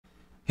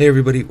Hey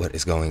everybody, what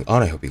is going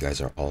on? I hope you guys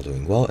are all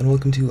doing well, and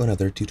welcome to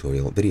another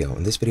tutorial video.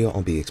 In this video,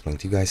 I'll be explaining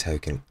to you guys how you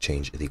can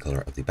change the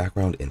color of the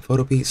background in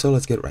Photopea, so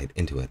let's get right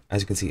into it.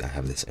 As you can see, I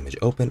have this image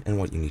open, and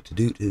what you need to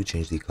do to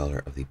change the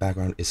color of the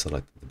background is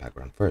select the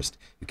background first.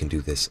 You can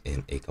do this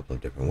in a couple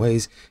of different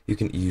ways. You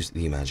can use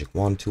the magic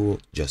wand tool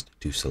just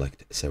to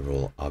select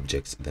several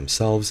objects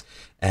themselves,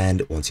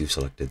 and once you've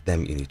selected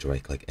them, you need to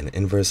right click and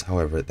inverse.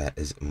 However, that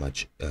is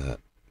much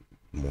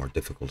more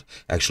difficult.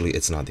 Actually,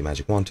 it's not the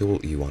magic wand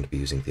tool. You want to be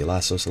using the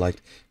lasso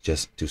select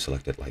just to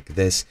select it like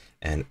this,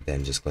 and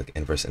then just click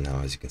inverse, and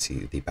now as you can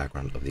see, the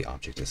background of the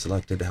object is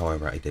selected.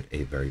 However, I did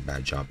a very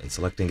bad job in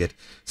selecting it,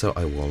 so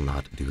I will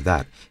not do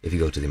that. If you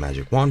go to the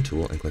magic wand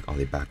tool and click on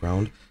the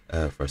background,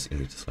 first you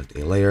need to select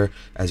a layer.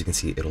 As you can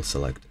see, it'll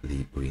select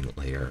the green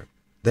layer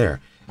there.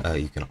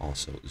 You can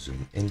also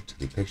zoom into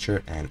the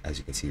picture, and as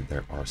you can see,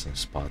 there are some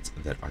spots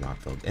that are not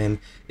filled in.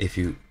 If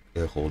you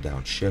hold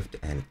down shift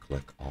and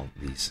click on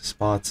these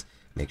spots,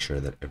 make sure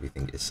that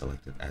everything is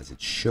selected as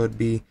it should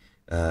be,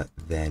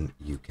 then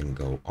you can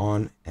go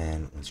on,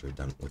 and once you're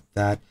done with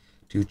that,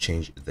 to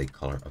change the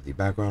color of the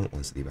background,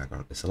 once the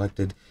background is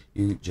selected,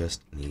 you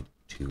just need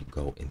to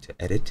go into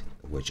edit,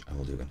 which I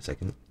will do in a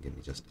second. Give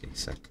me just a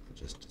sec,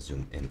 just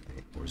zoom in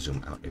or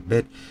zoom out a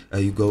bit.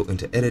 You go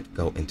into edit,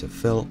 go into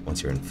fill.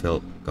 Once you're in fill,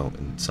 go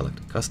and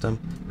select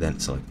custom, then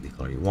select the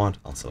color you want.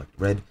 I'll select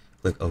red.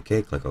 Click OK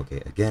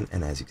again,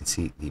 and as you can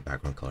see, the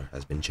background color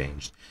has been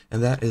changed.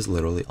 And that is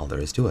literally all there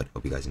is to it.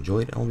 Hope you guys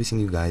enjoyed, and I'll be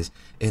seeing you guys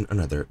in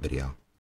another video.